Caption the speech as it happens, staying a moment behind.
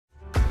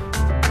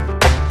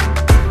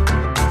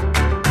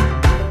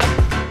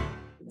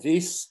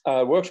This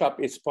workshop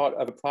is part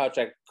of a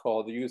project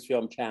called the Youth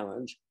Film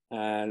Challenge,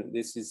 and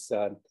this is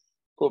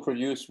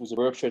co-produced with the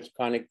Berkshire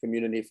Taconic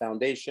Community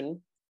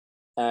Foundation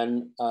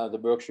and the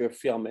Berkshire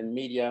Film and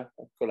Media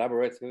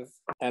Collaborative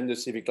and the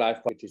Civic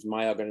Life Project, which is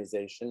my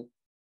organization.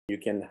 You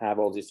can have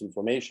all this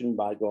information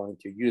by going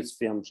to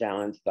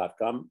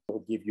youthfilmchallenge.com. It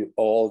will give you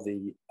all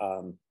the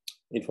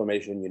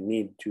information you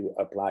need to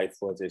apply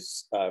for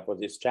this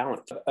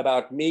challenge.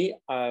 About me,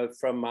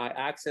 from my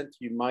accent,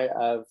 you might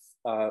have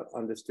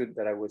understood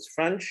that I was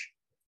French.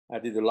 I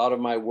did a lot of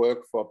my work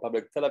for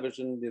public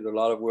television, did a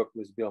lot of work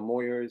with Bill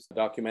Moyers,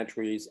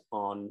 documentaries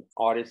on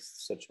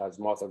artists such as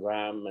Martha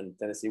Graham and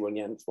Tennessee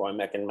Williams, Roy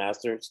Mack and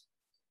Masters.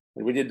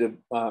 And we did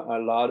a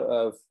lot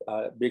of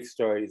big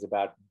stories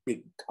about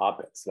big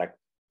topics like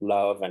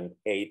love and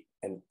hate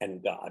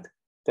and God.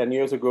 10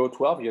 years ago,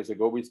 12 years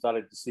ago, we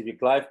started the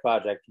Civic Life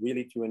Project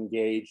really to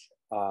engage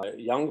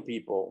young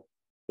people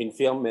in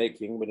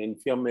filmmaking, but in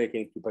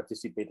filmmaking to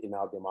participate in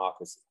our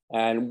democracy.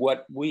 And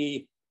what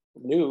we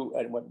knew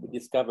and what we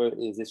discovered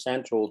is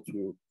essential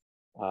to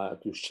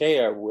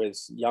share with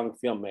young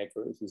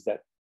filmmakers is that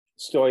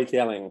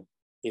storytelling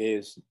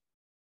is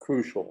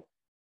crucial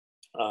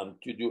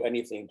to do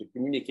anything, to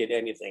communicate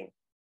anything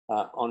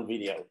on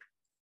video.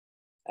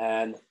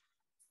 And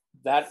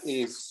that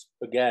is,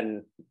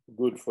 again,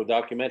 good for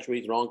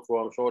documentaries, long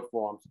form, short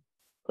forms,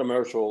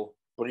 commercial,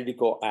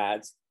 political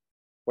ads.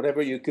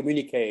 Whatever you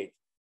communicate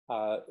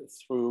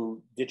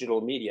through digital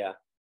media,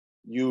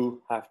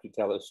 you have to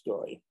tell a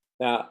story.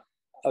 Now,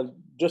 I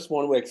just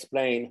want to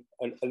explain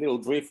a little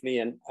briefly,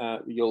 and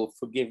you'll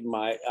forgive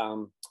my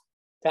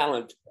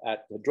talent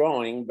at the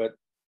drawing, but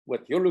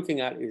what you're looking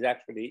at is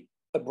actually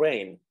a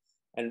brain.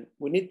 And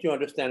we need to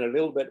understand a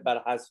little bit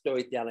about how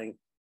storytelling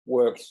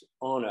works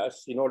on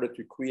us in order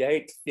to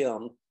create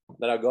film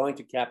that are going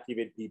to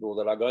captivate people,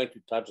 that are going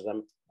to touch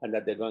them, and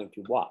that they're going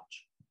to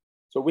watch.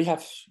 So we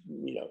have,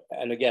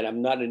 and again,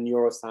 I'm not a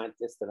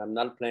neuroscientist and I'm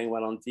not playing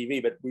well on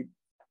TV, but we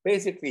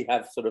basically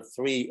have sort of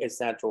three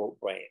essential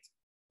brains.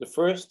 The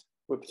first,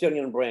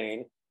 reptilian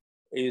brain,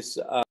 is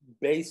a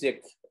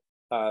basic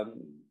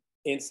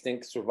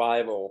instinct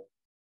survival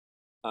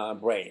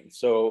brain.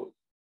 So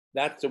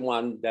that's the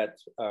one that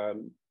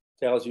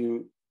tells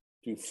you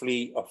to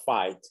flee or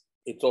fight.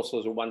 It's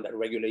also the one that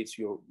regulates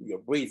your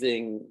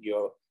breathing,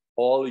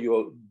 all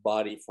your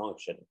body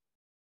function.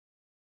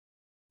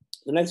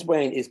 The next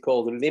brain is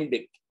called the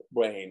limbic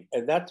brain,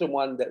 and that's the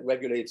one that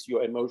regulates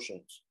your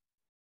emotions.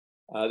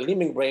 The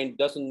limbic brain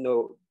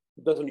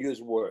doesn't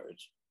use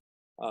words,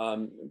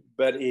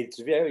 but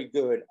it's very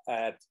good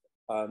at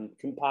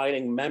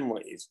compiling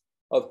memories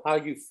of how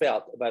you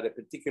felt about a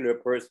particular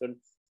person,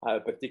 a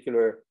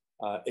particular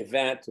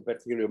event, a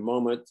particular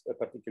moment, a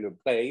particular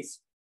place.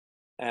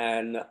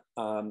 And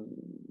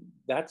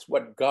that's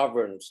what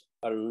governs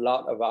a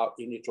lot of our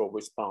initial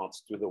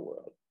response to the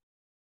world.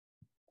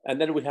 And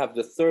then we have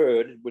the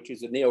third, which is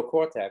the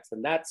neocortex,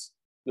 and that's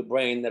the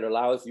brain that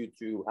allows you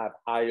to have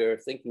higher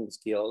thinking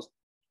skills,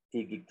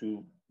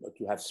 to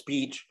have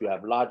speech, to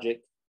have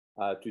logic,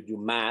 to do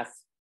math,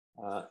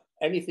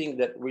 anything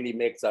that really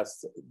makes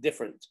us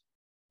different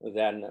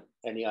than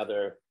any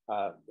other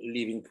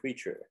living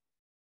creature.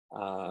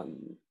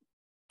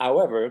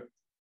 However,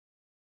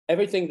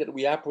 everything that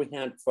we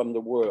apprehend from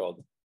the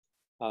world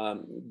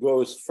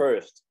goes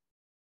first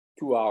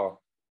to our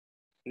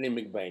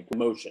limbic brain,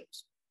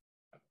 emotions.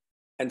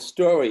 And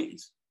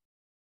stories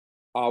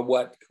are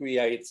what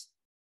creates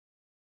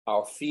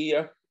our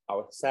fear,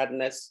 our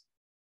sadness,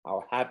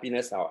 our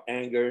happiness, our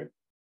anger.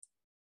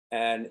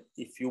 And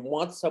if you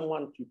want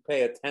someone to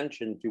pay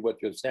attention to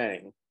what you're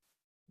saying,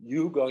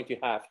 you're going to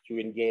have to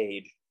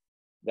engage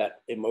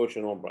that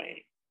emotional brain.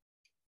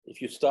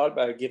 If you start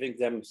by giving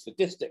them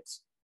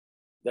statistics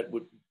that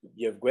would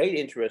be of great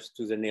interest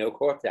to the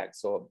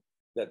neocortex, or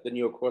that the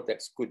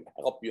neocortex could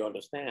help you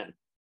understand,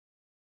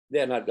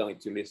 they're not going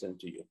to listen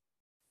to you.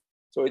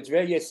 So it's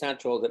very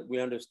essential that we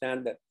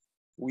understand that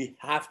we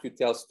have to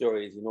tell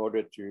stories in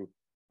order to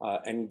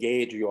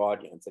engage your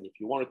audience. And if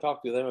you want to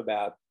talk to them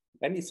about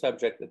any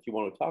subject that you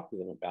want to talk to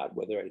them about,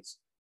 whether it's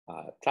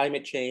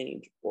climate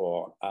change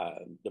or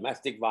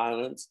domestic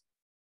violence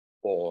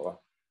or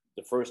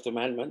the First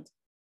Amendment,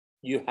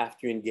 you have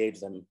to engage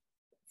them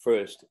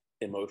first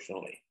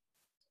emotionally.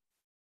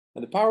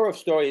 And the power of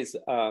stories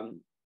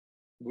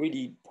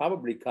really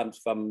probably comes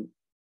from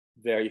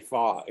very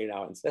far in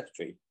our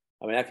ancestry.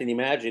 I mean, I can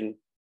imagine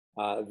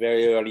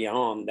very early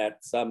on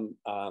that some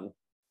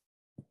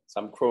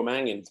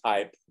Cro-Magnon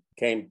type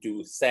came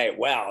to say,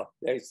 well,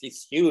 there's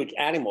this huge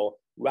animal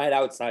right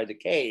outside the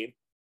cave,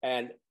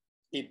 and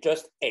it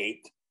just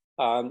ate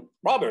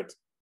Robert.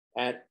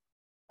 And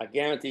I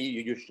guarantee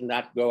you should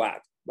not go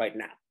out right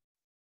now.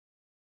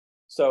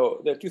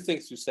 So there are two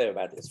things to say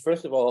about this.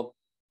 First of all,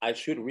 I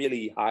should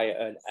really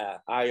hire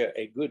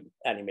a good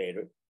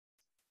animator.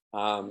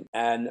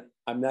 And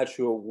I'm not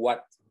sure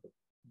what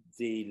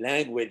the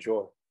language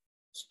or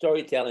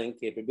storytelling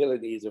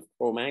capabilities of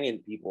Cro-Magnon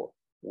people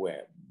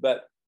were.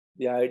 But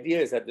the idea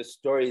is that the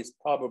stories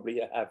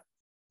probably have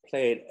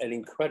played an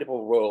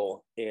incredible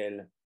role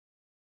in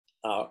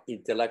our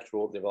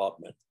intellectual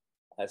development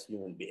as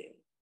human beings.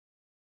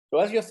 So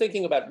as you're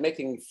thinking about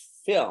making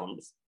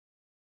films,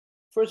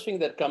 first thing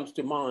that comes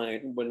to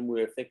mind when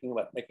we're thinking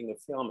about making a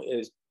film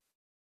is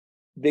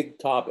big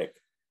topic.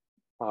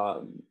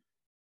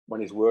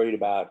 One is worried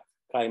about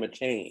climate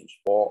change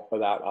or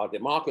about our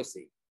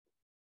democracy.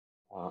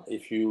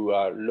 If you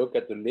look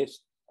at the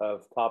list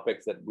of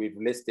topics that we've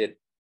listed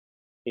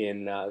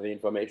in the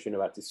information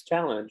about this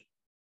challenge,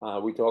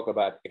 we talk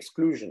about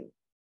exclusion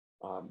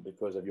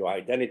because of your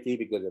identity,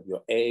 because of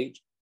your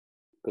age,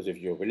 because of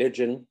your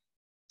religion.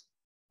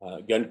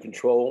 Gun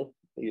control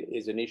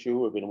is an issue.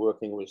 We've been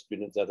working with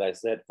students, as I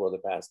said, for the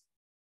past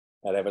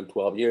 11,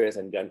 12 years,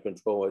 and gun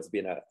control has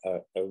been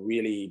a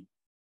really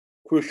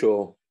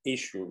crucial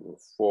issue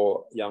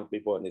for young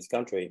people in this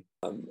country.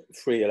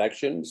 Free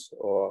elections,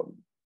 or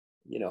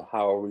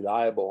how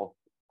reliable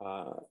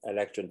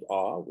elections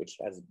are, which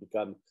has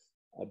become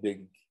a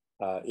big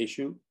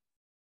issue.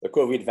 The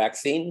COVID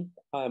vaccine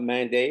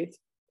mandate,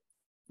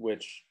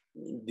 which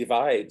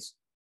divides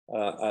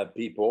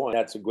people, and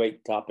that's a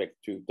great topic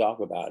to talk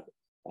about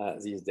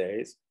these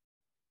days.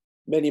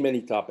 Many,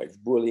 many topics.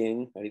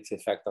 Bullying and its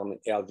effect on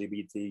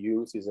LGBT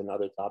youth is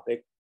another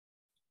topic.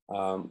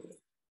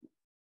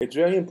 It's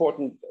very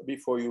important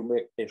before you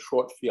make a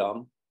short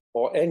film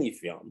or any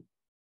film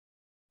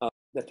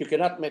that you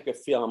cannot make a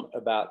film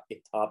about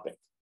a topic.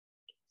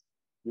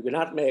 You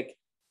cannot make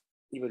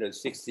even a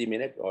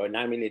 60-minute or a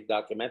 9-minute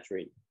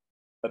documentary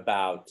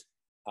about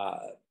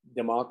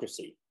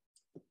democracy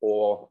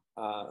or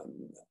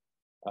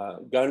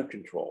gun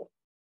control.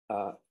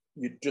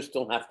 You just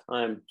don't have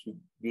time to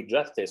do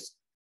justice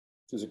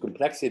to the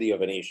complexity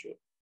of an issue.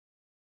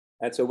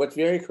 And so what's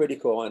very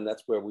critical, and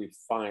that's where we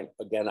find,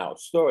 again, our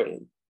story,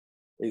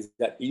 is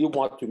that you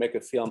want to make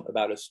a film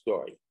about a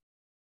story.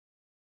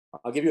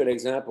 I'll give you an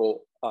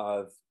example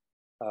of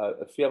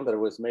a film that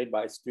was made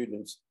by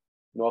students,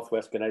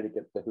 Northwest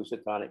Connecticut, the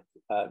Housatonic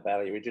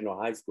Valley Regional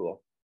High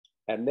School.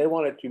 And they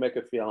wanted to make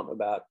a film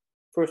about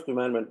First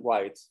Amendment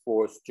rights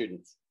for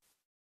students.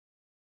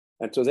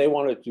 And so they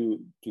wanted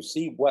to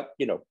see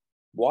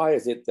why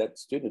is it that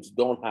students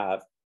don't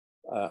have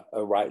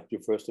a right to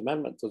First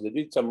Amendment? So they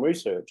did some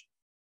research,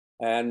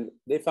 and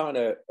they found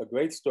a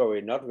great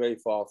story not very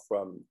far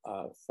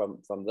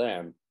from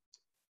them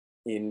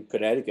in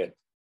Connecticut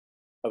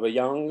of a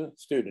young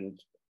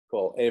student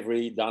called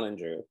Avery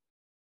Dollinger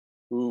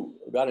who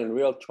got in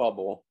real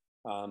trouble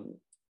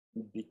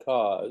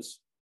because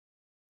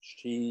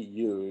she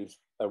used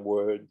a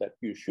word that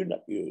you should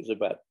not use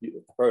about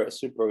her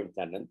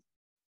superintendent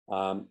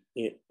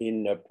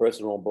in a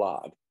personal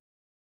blog.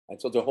 And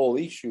so the whole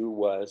issue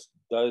was,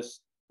 does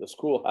the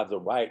school have the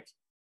right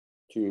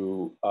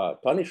to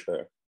punish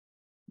her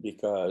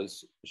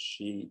because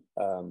she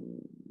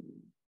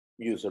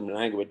used some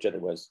language that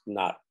was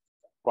not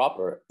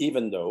proper,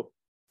 even though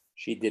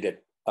she did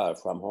it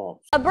from home.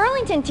 A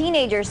Burlington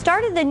teenager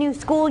started the new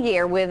school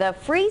year with a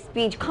free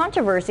speech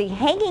controversy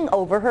hanging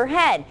over her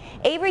head.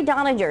 Avery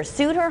Doninger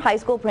sued her high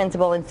school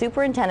principal and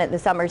superintendent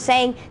this summer,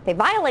 saying they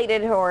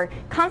violated her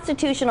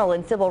constitutional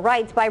and civil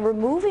rights by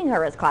removing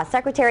her as class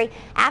secretary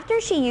after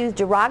she used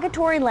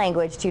derogatory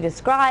language to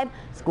describe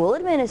school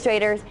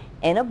administrators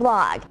in a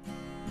blog.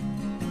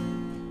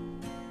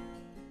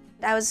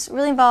 I was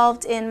really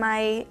involved in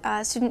my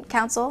student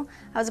council.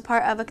 I was a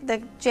part of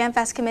the Jam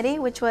Fest committee,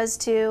 which was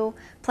to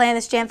plan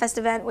this Jam Fest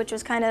event, which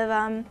was kind of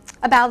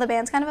a Battle of the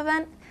Bands kind of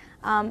event.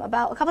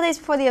 About a couple days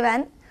before the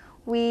event,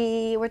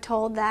 we were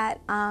told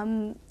that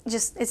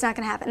it's not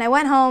going to happen. I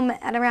went home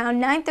at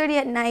around 9:30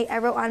 at night. I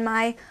wrote on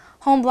my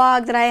home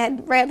blog that I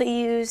had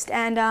rarely used,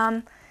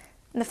 and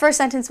the first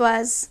sentence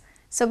was,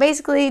 so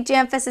basically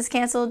Jam Fest is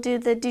canceled due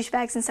to the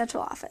douchebags in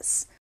central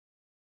office.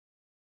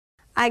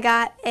 I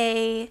got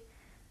a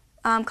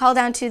call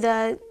down to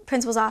the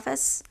principal's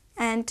office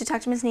and to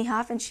talk to Ms.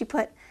 Niehoff, and she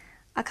put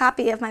a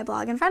copy of my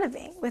blog in front of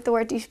me with the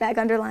word douchebag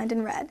underlined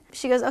in red.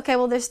 She goes, okay,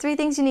 well, there's 3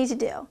 things you need to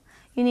do.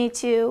 You need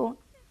to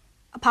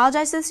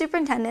apologize to the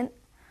superintendent,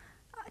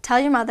 tell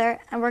your mother,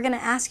 and we're going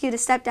to ask you to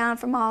step down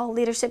from all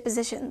leadership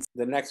positions.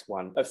 The next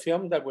one, a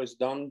film that was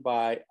done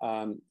by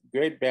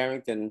Great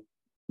Barrington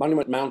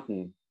Monument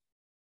Mountain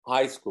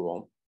High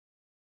School.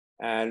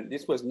 And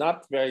this was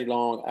not very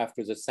long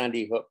after the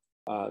Sandy Hook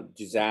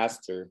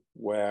disaster,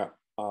 where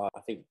I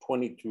think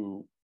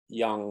 22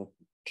 young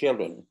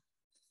children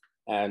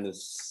and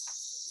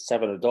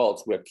 7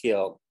 adults were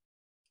killed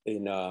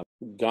in a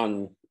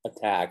gun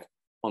attack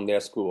on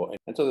their school.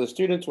 And so the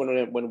students,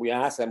 when we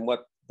asked them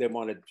what film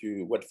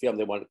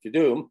they wanted to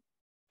do,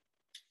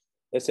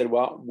 they said,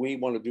 well, we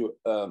want to do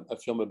a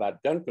film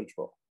about gun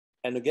control.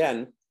 And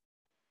again,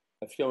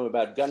 a film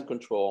about gun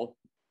control,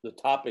 the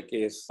topic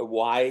is a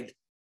wide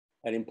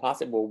and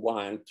impossible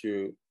one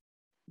to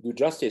do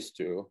justice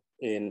to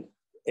in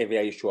a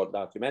very short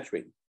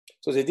documentary.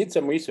 So they did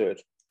some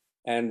research,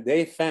 and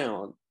they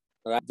found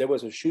that there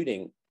was a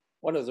shooting,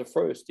 one of the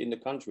first in the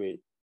country,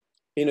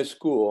 in a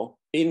school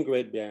in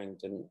Great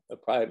Barrington, a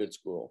private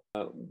school,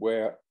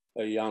 where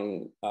a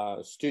young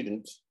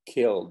student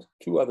killed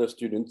 2 other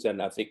students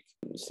and I think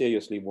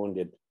seriously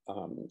wounded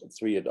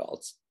 3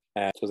 adults.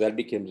 And so that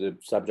became the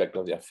subject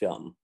of their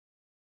film.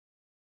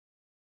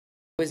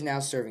 He was now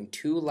serving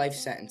 2 life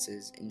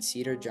sentences in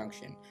Cedar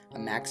Junction, a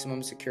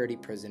maximum security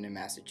prison in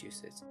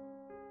Massachusetts.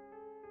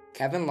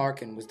 Kevin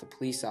Larkin was the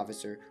police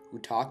officer who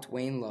talked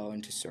Wayne Lowe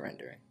into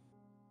surrendering.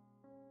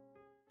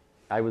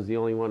 I was the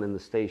only one in the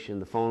station.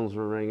 The phones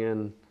were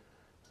ringing,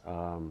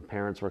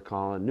 parents were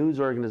calling, news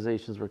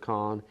organizations were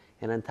calling,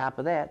 and on top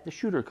of that, the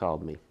shooter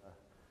called me.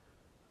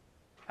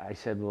 I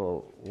said,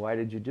 well, why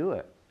did you do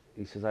it?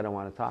 He says, I don't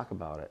want to talk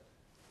about it.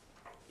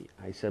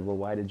 I said, well,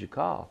 why did you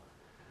call?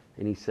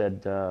 And he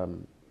said,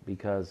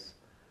 because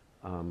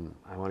I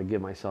want to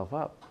give myself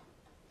up.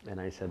 And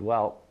I said,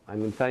 well, I'm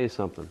going to tell you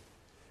something.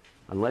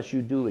 Unless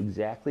you do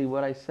exactly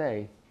what I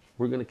say,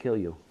 we're going to kill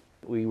you.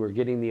 We were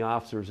getting the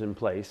officers in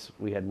place.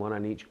 We had one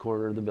on each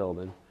corner of the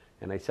building.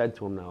 And I said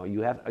to him, now,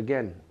 you have,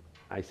 again,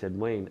 I said,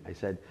 Wayne, I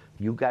said,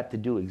 you got to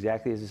do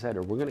exactly as I said,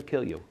 or we're going to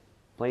kill you.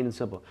 Plain and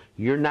simple.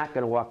 You're not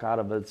going to walk out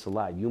of it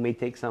alive. You may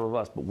take some of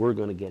us, but we're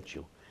going to get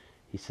you.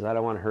 He said, I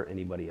don't want to hurt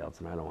anybody else,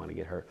 and I don't want to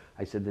get hurt.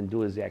 I said, then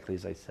do exactly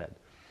as I said.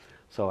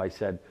 So I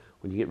said,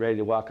 when you get ready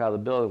to walk out of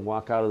the building,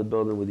 walk out of the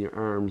building with your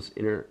arms,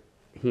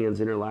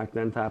 hands interlocked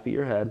on top of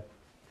your head.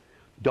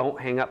 Don't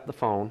hang up the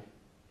phone,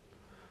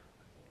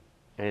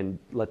 and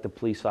let the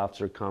police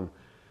officer come.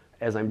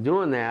 As I'm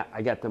doing that,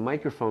 I got the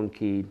microphone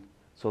keyed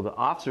so the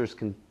officers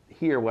can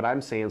hear what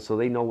I'm saying so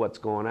they know what's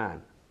going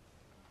on.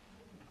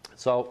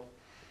 So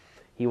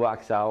he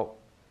walks out,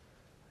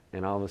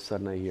 and all of a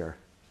sudden I hear,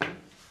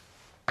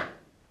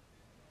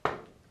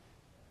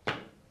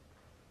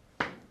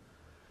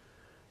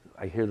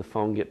 the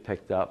phone get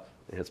picked up,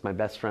 and it's my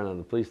best friend on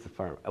the police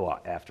department, well,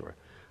 afterward.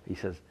 He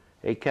says,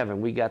 hey,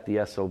 Kevin, we got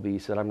the SOB. He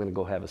said, I'm going to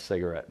go have a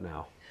cigarette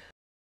now.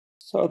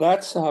 So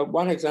that's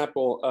one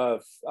example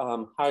of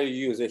how you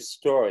use a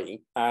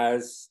story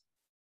as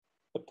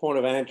a point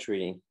of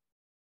entry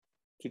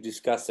to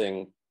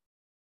discussing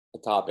a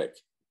topic.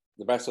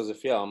 In the rest of the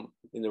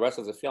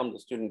film, the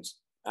students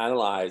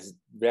analyze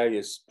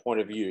various point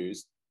of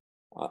views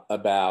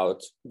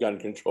about gun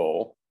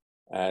control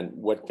and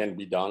what can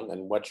be done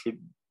and what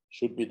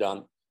should be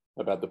done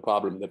about the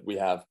problem that we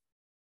have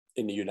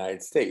in the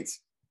United States.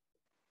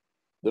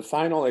 The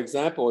final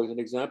example is an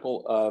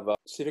example of a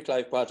Civic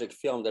Life Project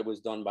film that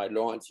was done by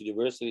Lawrence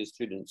University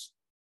students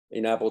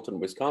in Appleton,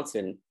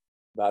 Wisconsin,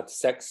 about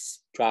sex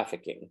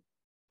trafficking,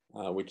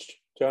 which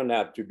turned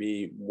out to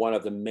be one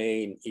of the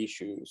main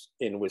issues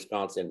in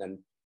Wisconsin. And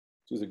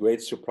to the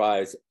great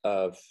surprise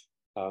of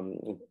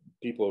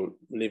people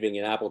living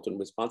in Appleton,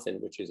 Wisconsin,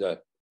 which is a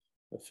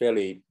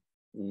fairly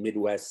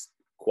Midwest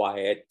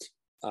quiet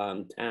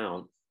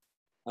town,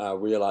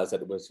 realized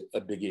that it was a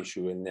big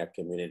issue in their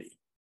community.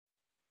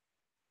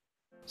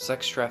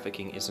 Sex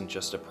trafficking isn't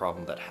just a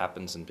problem that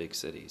happens in big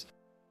cities.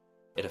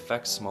 It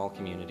affects small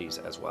communities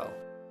as well.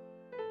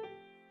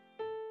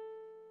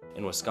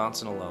 In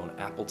Wisconsin alone,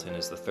 Appleton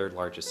is the 3rd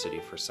largest city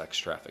for sex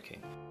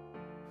trafficking.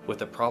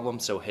 With a problem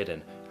so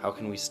hidden, how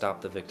can we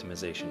stop the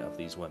victimization of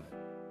these women?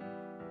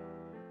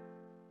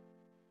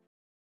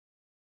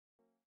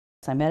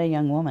 I met a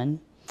young woman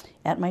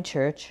at my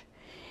church,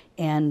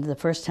 and the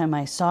first time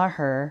I saw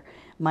her,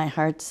 my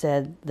heart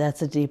said,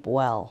 that's a deep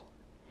well.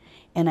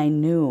 And I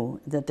knew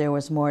that there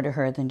was more to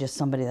her than just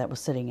somebody that was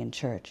sitting in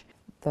church.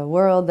 The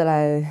world that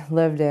I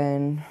lived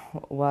in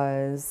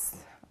was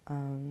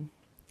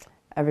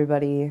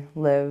everybody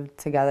lived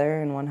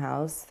together in one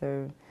house.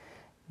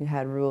 You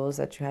had rules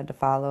that you had to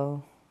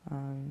follow.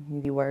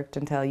 You worked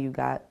until you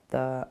got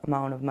the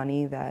amount of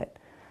money that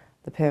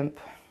the pimp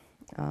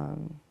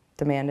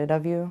demanded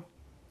of you.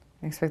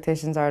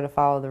 Expectations are to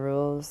follow the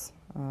rules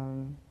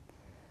and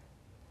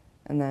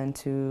then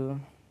to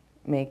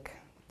make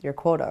your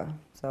quota.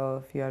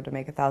 So if you have to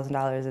make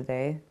 $1,000 a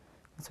day,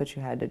 that's what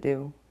you had to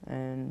do,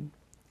 and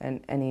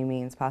any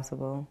means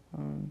possible,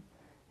 and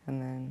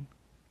then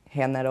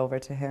hand that over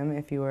to him.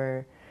 If you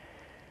were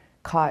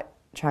caught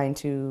trying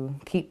to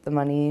keep the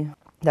money,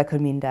 that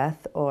could mean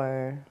death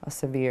or a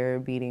severe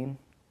beating.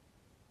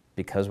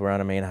 Because we're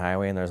on a main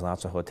highway and there's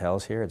lots of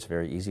hotels here, it's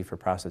very easy for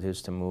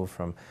prostitutes to move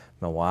from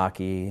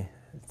Milwaukee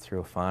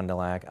through Fond du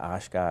Lac,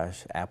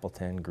 Oshkosh,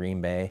 Appleton, Green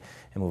Bay,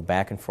 and move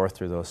back and forth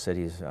through those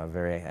cities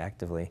very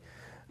actively.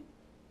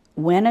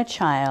 When a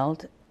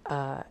child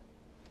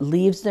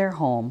leaves their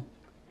home,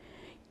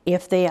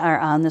 if they are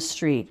on the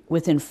street,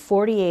 within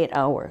 48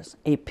 hours,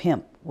 a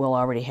pimp will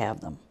already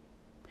have them.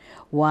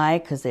 Why?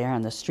 Because they are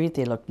on the street,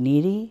 they look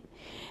needy,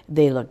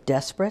 they look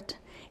desperate,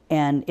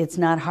 and it's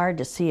not hard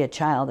to see a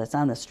child that's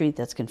on the street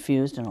that's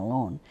confused and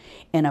alone.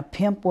 And a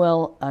pimp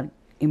will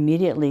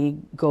immediately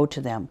go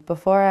to them.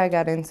 Before I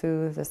got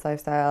into this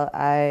lifestyle,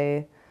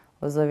 I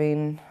was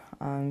living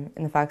in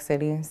the Fox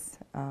Cities.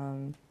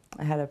 I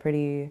had a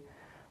pretty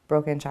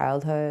broken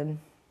childhood.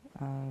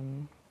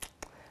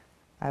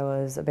 I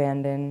was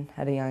abandoned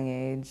at a young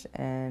age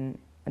and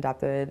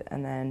adopted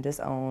and then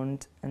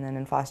disowned and then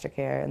in foster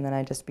care, and then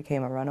I just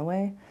became a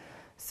runaway.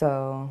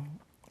 So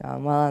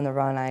while on the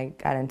run, I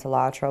got into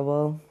law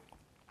trouble.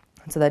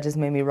 So that just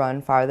made me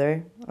run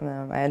farther.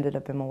 I ended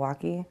up in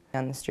Milwaukee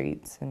on the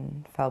streets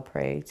and fell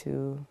prey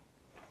to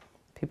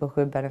people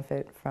who would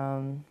benefit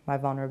from my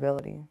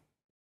vulnerability.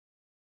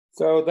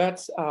 So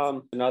that's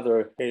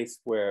another case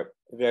where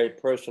a very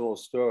personal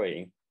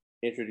story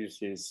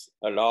introduces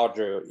a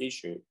larger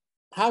issue.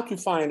 How to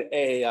find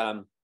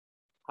a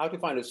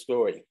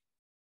story?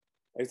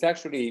 It's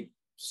actually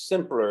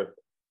simpler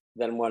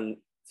than one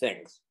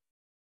thinks.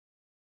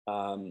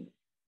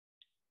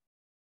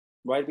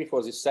 Right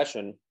before this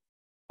session,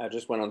 I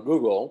just went on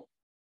Google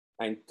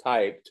and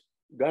typed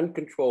gun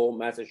control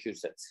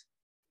Massachusetts.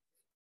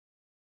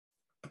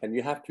 And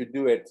you have to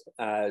do it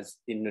as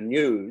in the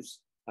news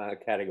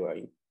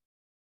category.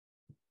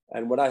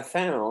 And what I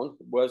found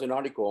was an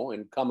article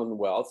in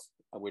Commonwealth,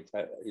 which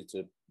it's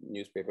a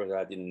newspaper that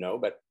I didn't know,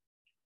 but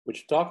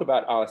which talk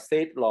about our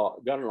state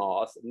gun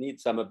laws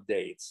need some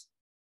updates.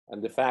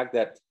 And the fact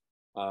that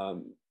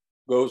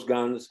ghost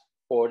guns,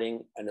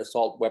 hoarding, and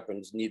assault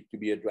weapons need to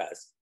be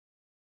addressed.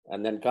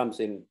 And then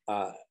comes in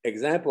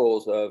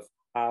examples of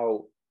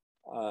how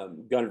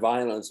gun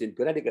violence in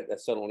Connecticut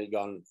has suddenly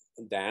gone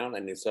down,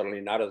 and it's certainly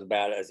not as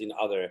bad as in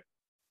other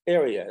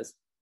areas,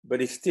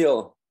 but it's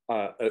still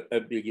a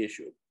big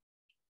issue.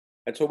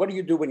 And so what do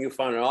you do when you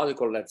find an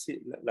article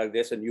like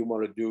this and you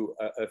want to do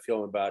a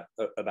film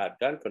about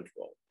gun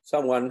control?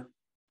 Someone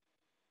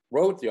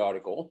wrote the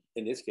article,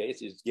 in this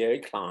case is Gary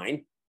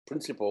Klein,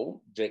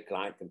 principal, J.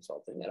 Klein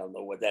Consulting. I don't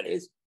know what that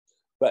is,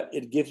 but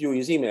it gives you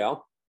his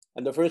email.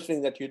 And the first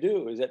thing that you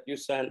do is that you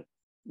send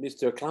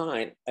Mr.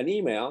 Klein an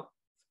email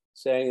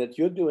saying that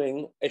you're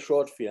doing a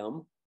short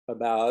film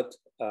about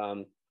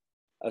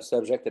a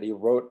subject that he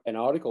wrote an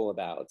article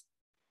about.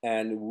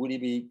 And would he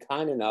be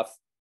kind enough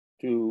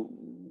to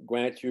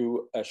grant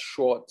you a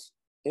short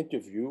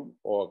interview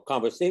or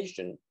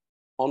conversation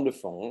on the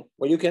phone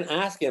where you can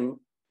ask him,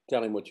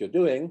 tell him what you're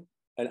doing,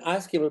 and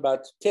ask him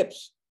about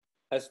tips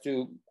as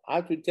to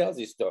how to tell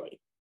this story.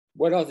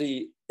 What are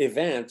the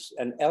events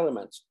and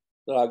elements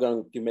that are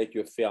going to make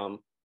your film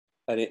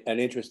an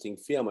interesting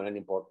film and an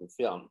important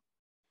film?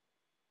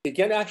 It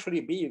can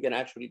actually be, you can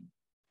actually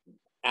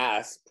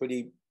ask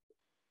pretty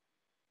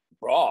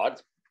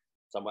broad,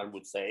 someone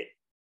would say,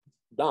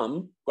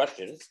 dumb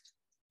questions,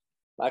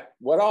 like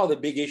what are the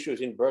big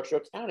issues in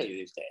Berkshire County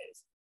these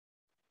days?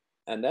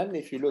 And then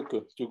if you look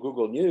to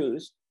Google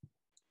News,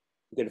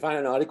 you can find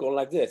an article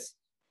like this: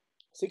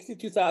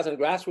 62,000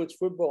 grassroots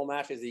football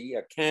matches a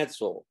year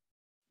canceled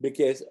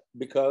because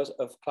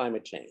of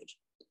climate change.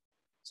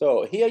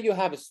 So here you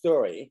have a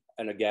story,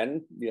 and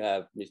again, you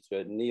have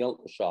Mr. Neil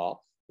Shaw.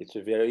 It's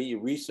a very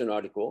recent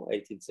article,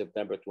 18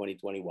 September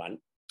 2021.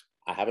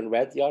 I haven't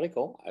read the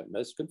article, I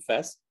must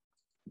confess,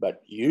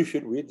 but you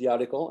should read the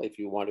article if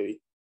you want to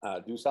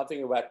do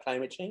something about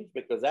climate change,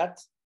 because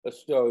that's a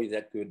story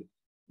that could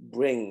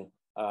bring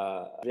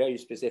a very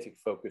specific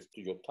focus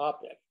to your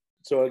topic.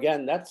 So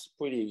again, that's a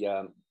pretty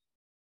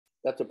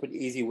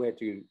easy way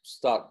to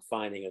start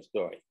finding a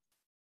story.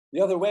 The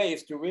other way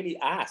is to really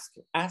ask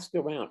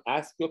around,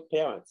 ask your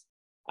parents,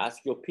 ask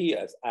your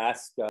peers,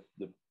 ask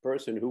the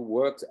person who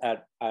works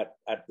at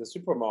the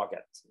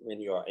supermarket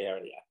in your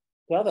area.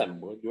 Tell them,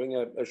 we're doing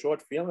a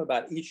short film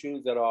about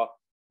issues that are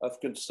of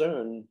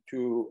concern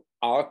to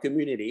our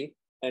community.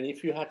 And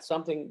if you had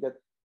something that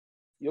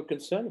you're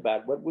concerned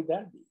about, what would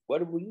that be?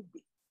 What would it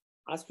be?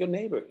 Ask your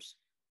neighbors.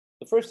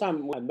 The first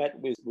time I met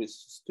with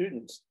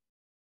students,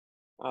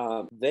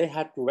 they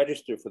had to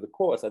register for the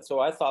course. And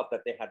so I thought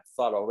that they had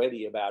thought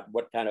already about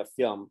what kind of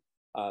film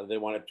they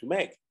wanted to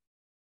make.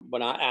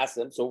 When I asked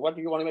them, so what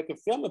do you want to make a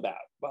film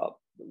about? Well,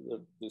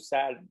 the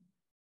sad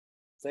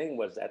thing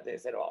was that they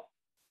said, oh,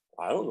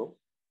 I don't know.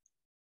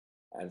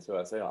 And so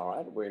I said, all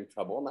right, we're in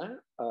trouble now.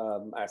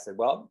 I said,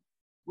 well,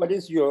 what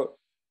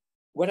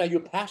are you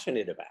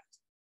passionate about?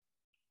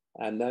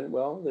 And then,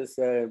 well, they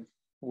said,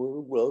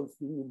 well,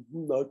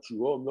 not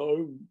sure,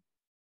 no.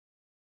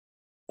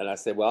 And I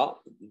said,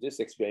 well, this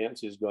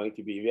experience is going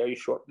to be very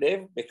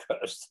short-lived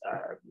because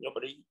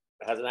nobody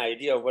has an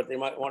idea of what they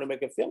might want to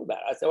make a film about.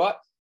 I said, well,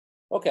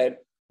 okay,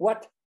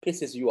 what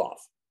pisses you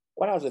off?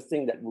 What are the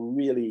things that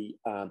really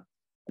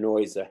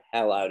annoys the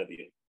hell out of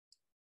you?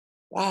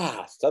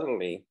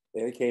 Suddenly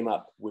they came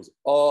up with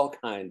all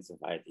kinds of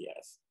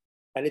ideas.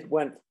 And it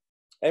went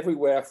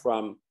everywhere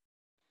from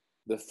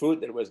the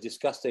food that was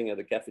disgusting at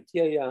the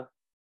cafeteria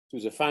to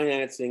the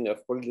financing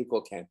of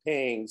political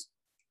campaigns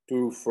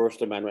to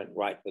First Amendment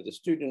right for the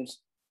students,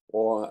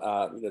 or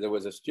there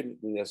was a student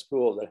in their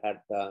school that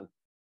had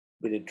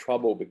been in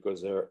trouble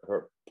because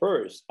her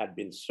purse had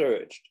been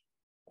searched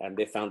and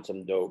they found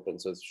some dope,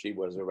 and so she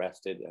was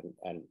arrested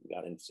and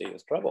got in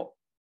serious trouble.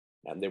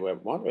 And they were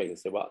wondering, they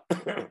said, well,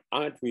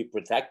 aren't we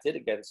protected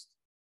against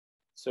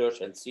search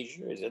and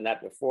seizure? Isn't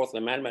that the Fourth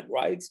Amendment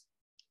rights?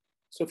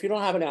 So if you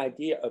don't have an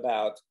idea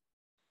about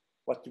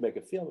what to make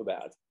a film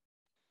about,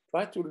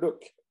 try to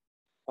look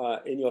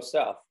in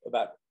yourself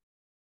about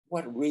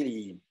what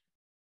really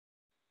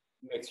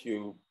makes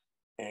you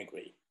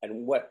angry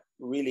and what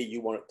really you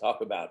want to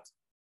talk about,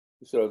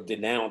 to sort of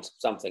denounce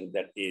something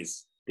that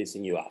is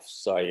pissing you off.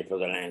 Sorry for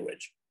the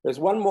language. There's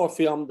one more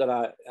film that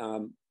I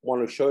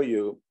want to show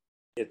you.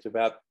 It's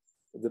about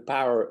the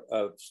power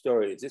of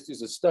stories. This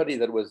is a study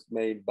that was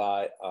made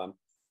by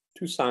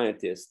two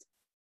scientists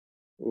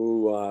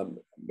who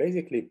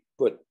basically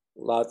put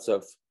lots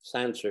of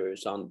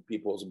sensors on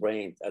people's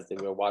brains as they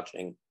were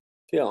watching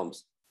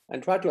films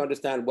and tried to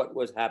understand what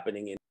was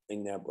happening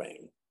in their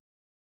brain.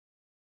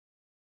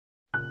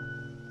 I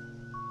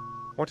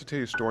want to tell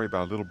you a story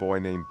about a little boy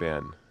named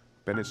Ben.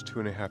 Ben is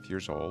 2.5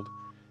 years old,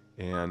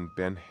 and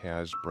Ben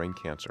has brain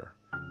cancer.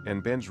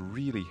 And Ben's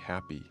really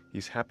happy.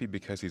 He's happy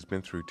because he's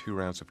been through 2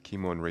 rounds of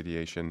chemo and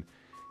radiation,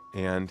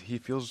 and he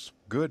feels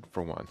good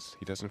for once.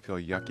 He doesn't feel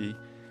yucky,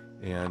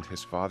 and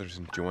his father's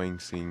enjoying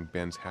seeing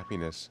Ben's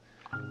happiness.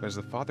 But as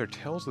the father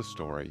tells the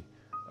story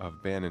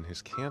of Ben and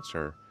his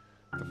cancer,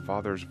 the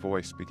father's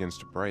voice begins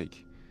to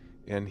break.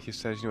 And he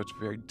says, it's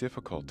very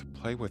difficult to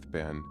play with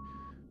Ben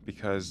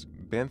because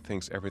Ben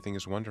thinks everything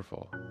is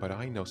wonderful, but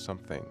I know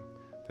something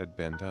that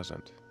Ben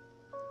doesn't,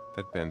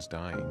 that Ben's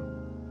dying.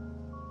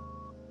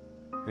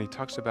 And he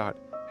talks about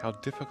how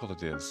difficult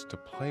it is to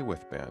play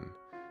with Ben,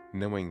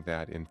 knowing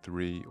that in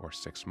 3 or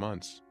 6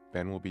 months,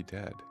 Ben will be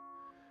dead.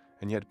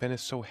 And yet Ben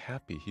is so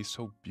happy, he's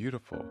so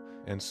beautiful.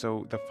 And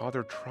so the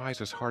father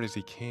tries as hard as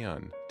he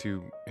can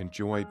to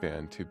enjoy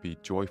Ben, to be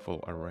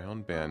joyful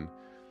around Ben.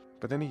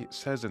 But then he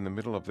says in the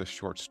middle of this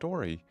short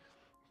story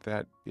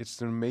that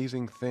it's an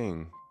amazing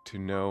thing to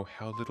know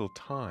how little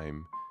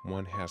time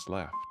one has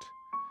left.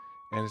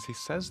 And as he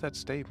says that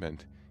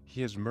statement,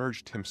 he has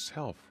merged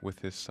himself with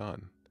his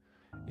son.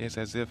 It's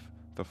as if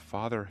the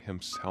father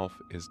himself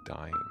is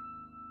dying.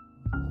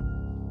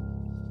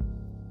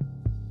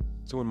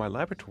 So in my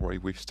laboratory,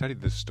 we've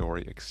studied this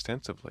story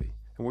extensively.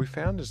 And what we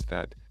found is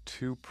that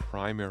 2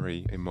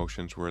 primary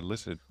emotions were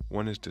elicited.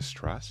 One is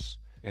distress,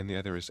 and the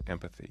other is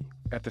empathy.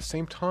 At the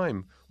same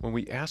time, when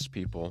we asked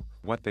people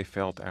what they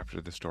felt after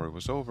the story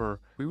was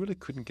over, we really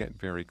couldn't get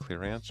very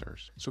clear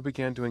answers. So we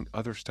began doing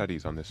other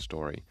studies on this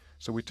story.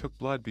 So we took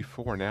blood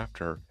before and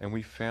after, and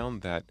we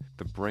found that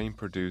the brain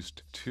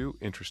produced 2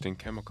 interesting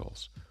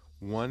chemicals.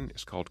 One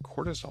is called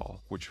cortisol,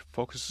 which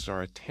focuses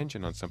our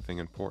attention on something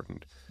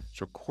important.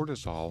 So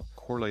cortisol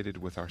correlated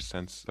with our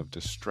sense of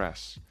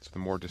distress. So the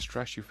more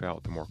distress you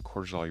felt, the more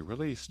cortisol you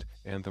released,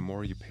 and the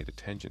more you paid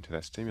attention to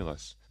that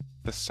stimulus.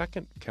 The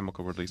second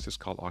chemical release is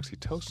called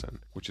oxytocin,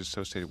 which is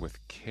associated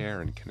with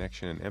care and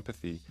connection and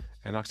empathy.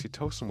 And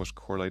oxytocin was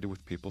correlated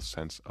with people's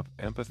sense of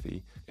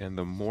empathy. And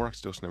the more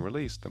oxytocin they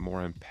released, the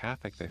more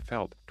empathic they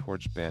felt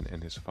towards Ben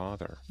and his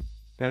father.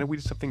 Now, we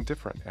did something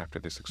different after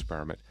this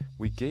experiment.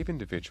 We gave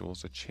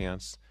individuals a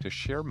chance to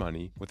share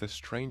money with a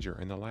stranger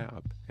in the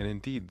lab. And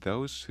indeed,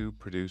 those who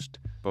produced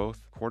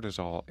both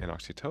cortisol and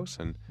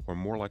oxytocin were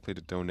more likely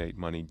to donate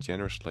money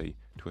generously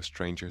to a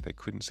stranger they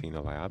couldn't see in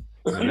the lab.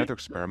 In another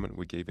experiment,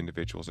 we gave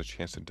individuals a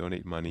chance to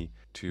donate money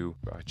to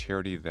a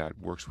charity that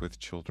works with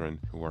children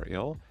who are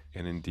ill.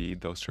 And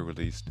indeed, those who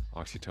released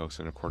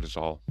oxytocin and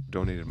cortisol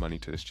donated money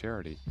to this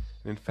charity.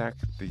 And in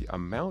fact, the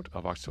amount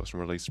of oxytocin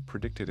released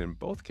predicted in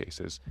both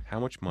cases how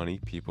much money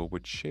people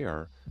would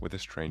share with a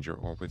stranger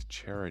or with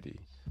charity.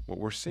 What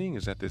we're seeing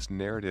is that this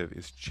narrative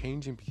is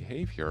changing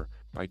behavior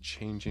by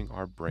changing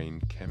our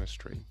brain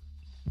chemistry.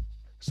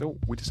 So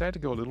we decided to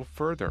go a little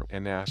further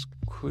and ask,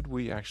 could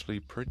we actually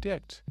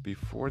predict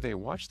before they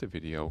watched the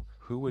video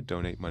who would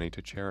donate money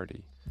to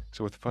charity?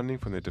 So with funding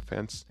from the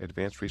Defense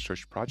Advanced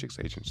Research Projects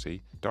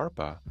Agency,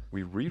 DARPA,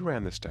 we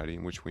reran the study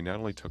in which we not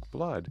only took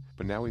blood,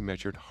 but now we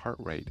measured heart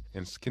rate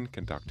and skin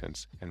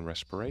conductance and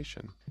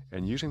respiration.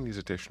 And using these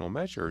additional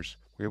measures,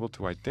 we were able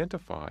to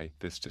identify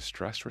this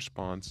distress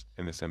response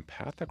and this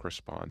empathic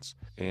response,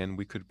 and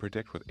we could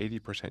predict with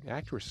 80%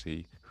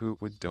 accuracy who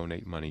would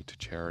donate money to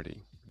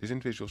charity. These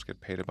individuals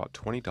get paid about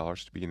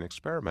 $20 to be in the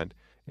experiment,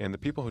 and the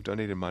people who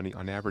donated money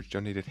on average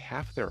donated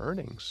half their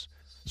earnings.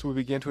 So we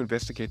began to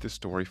investigate this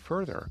story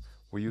further.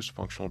 We used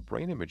functional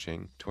brain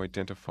imaging to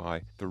identify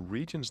the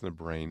regions in the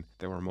brain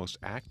that were most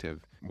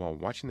active while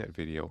watching that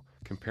video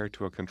compared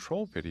to a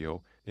control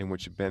video in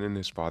which Ben and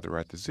his father were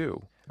at the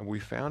zoo. And what we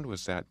found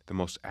was that the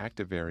most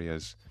active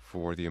areas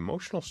for the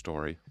emotional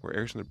story were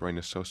areas in the brain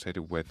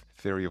associated with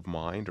theory of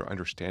mind or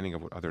understanding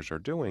of what others are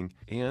doing,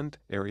 and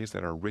areas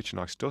that are rich in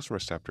oxytocin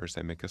receptors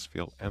that make us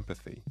feel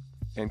empathy.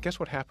 And guess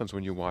what happens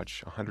when you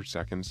watch 100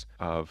 seconds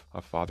of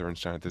a father and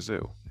son at the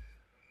zoo?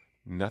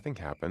 Nothing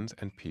happens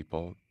and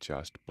people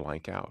just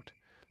blank out.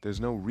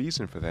 There's no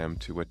reason for them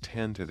to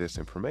attend to this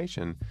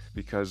information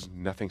because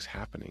nothing's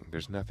happening.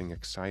 There's nothing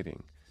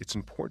exciting. It's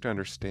important to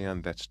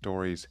understand that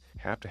stories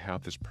have to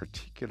have this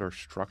particular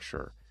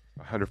structure.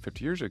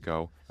 150 years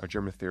ago, a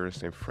German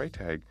theorist named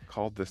Freytag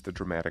called this the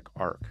dramatic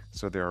arc.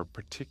 So there are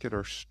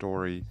particular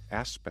story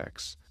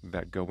aspects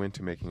that go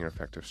into making an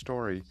effective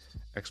story: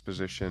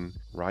 exposition,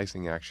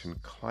 rising action,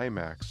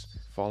 climax,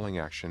 falling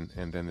action,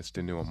 and then this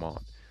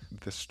denouement.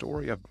 The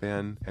story of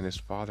Ben and his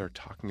father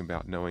talking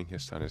about knowing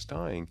his son is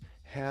dying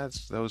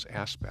has those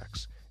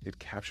aspects. It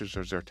captures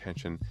their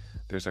attention.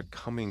 There's a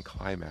coming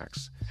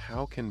climax.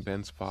 How can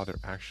Ben's father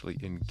actually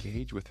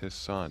engage with his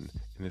son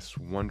in this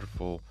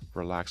wonderful,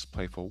 relaxed,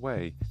 playful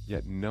way,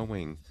 yet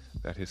knowing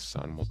that his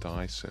son will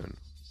die soon.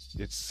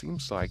 It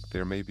seems like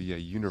there may be a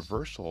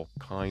universal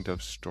kind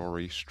of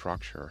story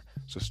structure.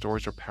 So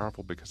stories are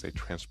powerful because they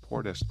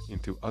transport us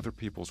into other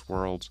people's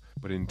worlds,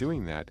 but in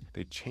doing that,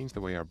 they change the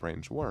way our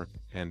brains work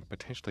and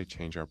potentially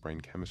change our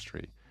brain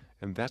chemistry.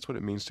 And that's what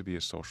it means to be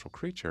a social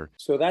creature.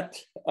 So that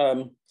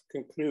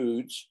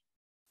concludes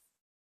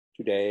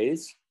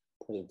today's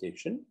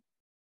presentation.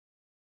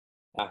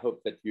 I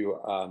hope that you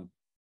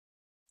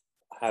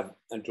have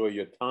enjoyed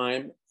your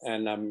time,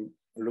 and I'm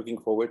looking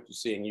forward to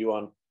seeing you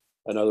on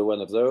another one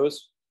of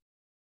those.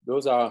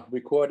 Those are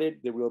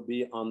recorded. They will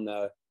be on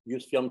the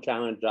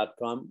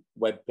youthfilmchallenge.com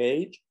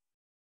webpage,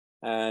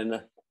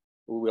 and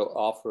we will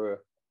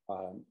offer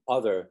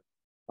other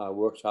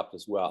workshops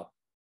as well.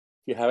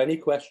 If you have any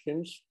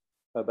questions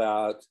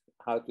about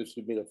how to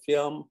submit a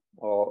film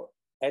or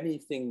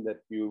anything that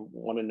you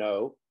want to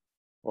know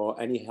or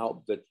any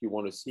help that you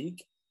want to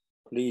seek,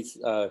 please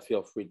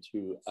feel free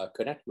to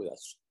connect with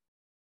us.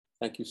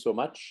 Thank you so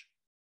much.